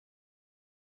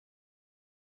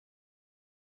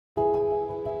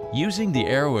Using the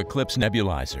AEROECLIPSE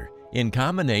Nebulizer in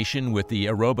combination with the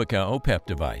AEROBIKA OPEP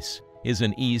device is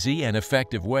an easy and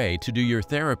effective way to do your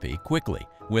therapy quickly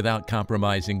without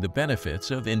compromising the benefits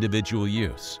of individual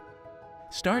use.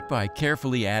 Start by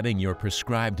carefully adding your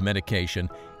prescribed medication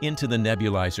into the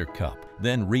nebulizer cup,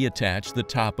 then reattach the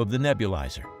top of the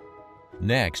nebulizer.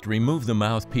 Next, remove the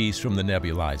mouthpiece from the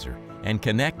nebulizer and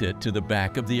connect it to the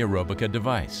back of the AEROBIKA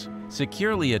device.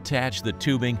 Securely attach the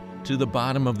tubing to the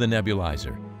bottom of the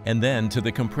nebulizer and then to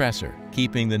the compressor,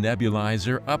 keeping the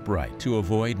nebulizer upright to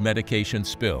avoid medication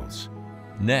spills.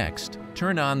 Next,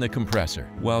 turn on the compressor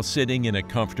while sitting in a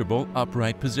comfortable,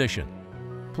 upright position.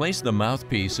 Place the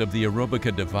mouthpiece of the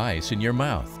AEROBIKA device in your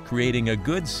mouth, creating a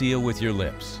good seal with your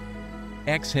lips.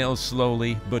 Exhale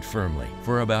slowly but firmly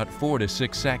for about 4 to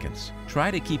 6 seconds. Try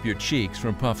to keep your cheeks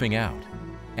from puffing out.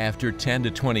 After 10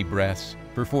 to 20 breaths,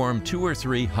 perform 2 or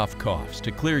 3 huff coughs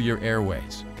to clear your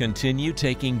airways. Continue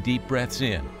taking deep breaths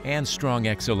in and strong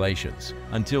exhalations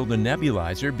until the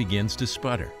nebulizer begins to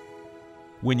sputter.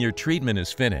 When your treatment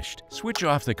is finished, switch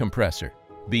off the compressor.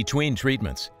 Between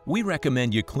treatments, we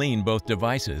recommend you clean both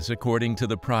devices according to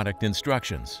the product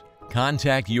instructions.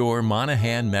 Contact your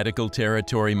Monaghan Medical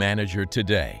Territory Manager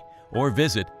today or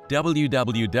visit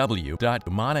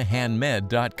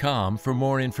www.monaghanmed.com for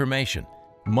more information.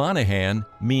 Monaghan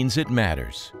means it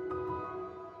matters.